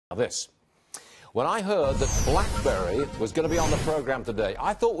This. When I heard that BlackBerry was going to be on the program today,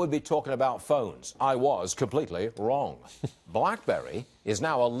 I thought we'd be talking about phones. I was completely wrong. BlackBerry is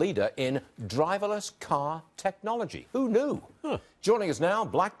now a leader in driverless car technology. Who knew? Joining us now,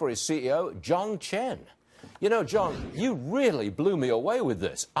 BlackBerry CEO John Chen. You know, John, you really blew me away with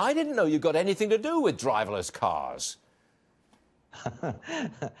this. I didn't know you got anything to do with driverless cars.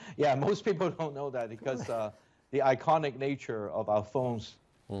 Yeah, most people don't know that because the iconic nature of our phones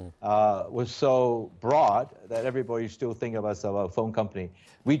was so broad that everybody still thinks of us as a phone company.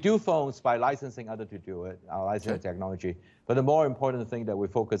 We do phones by licensing others to do it, our licensing technology. But the more important thing that we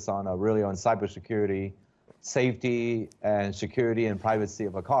focus on are really on cybersecurity, safety, and security and privacy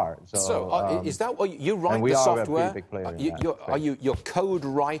of a car. So is that what you write the software? Are you code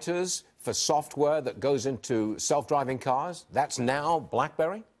writers for software that goes into self-driving cars? That's now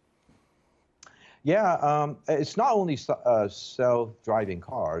BlackBerry? Yeah, it's not only self-driving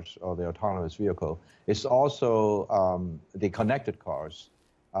cars or the autonomous vehicle. It's also the connected cars.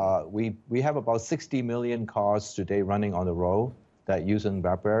 We have about 60 million cars today running on the road that using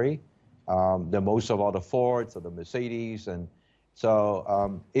BlackBerry. The most of all the Fords or the Mercedes, and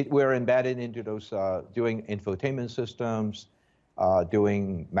so we're embedded into those doing infotainment systems,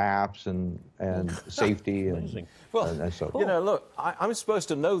 doing maps and safety and so. You know, look, I'm supposed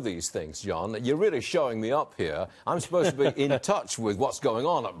to know these things, John. You're really showing me up here. I'm supposed to be in touch with what's going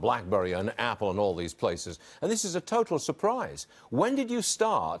on at BlackBerry and Apple and all these places. And this is a total surprise. When did you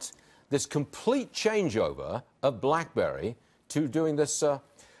start this complete changeover of BlackBerry to doing this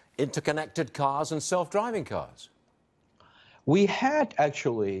interconnected cars and self-driving cars? We had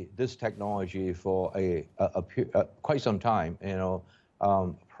actually this technology for quite some time, you know,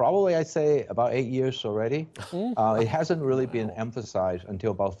 probably I'd say about 8 years already. It hasn't really been emphasized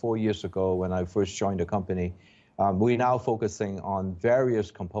until about 4 years ago when I first joined the company. We're now focusing on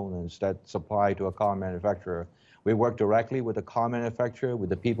various components that supply to a car manufacturer. We work directly with the car manufacturer, with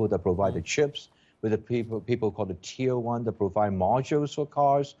the people that provide the chips, with the people called the Tier 1 that provide modules for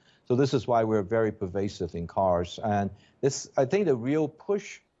cars. So this is why we're very pervasive in cars. And this, I think the real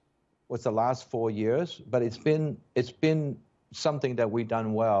push was the last 4 years, but it's been something that we've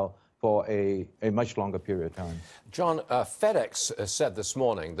done well for a much longer period of time. John, FedEx said this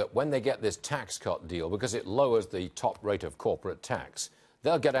morning that when they get this tax cut deal, because it lowers the top rate of corporate tax,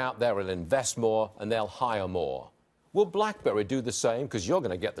 they'll get out there and invest more and they'll hire more. Will BlackBerry do the same? Because you're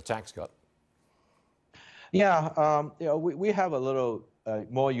going to get the tax cut. Yeah, you know, we have a little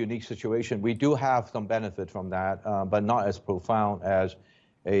more unique situation. We do have some benefit from that, but not as profound as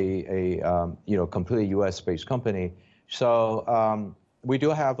a you know, completely U.S.-based company. So we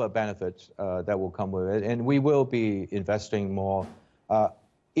do have a benefit that will come with it, and we will be investing more.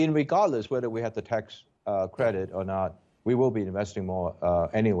 Regardless whether we have the tax credit or not, we will be investing more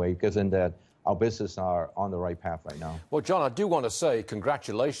anyway, because in that our business are on the right path right now. Well, John, I do want to say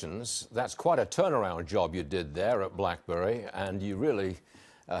congratulations. That's quite a turnaround job you did there at BlackBerry, and you really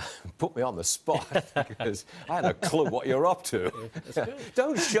put me on the spot because I had a clue what you're up to.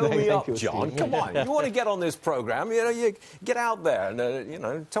 Don't show me up, John. Come on. You want to get on this program, you know, you get out there and, you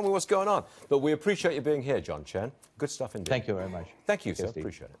know, tell me what's going on. But we appreciate you being here, John Chen. Good stuff indeed. Thank you very much. Thank you, sir.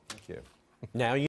 Appreciate it. Thank you. Now you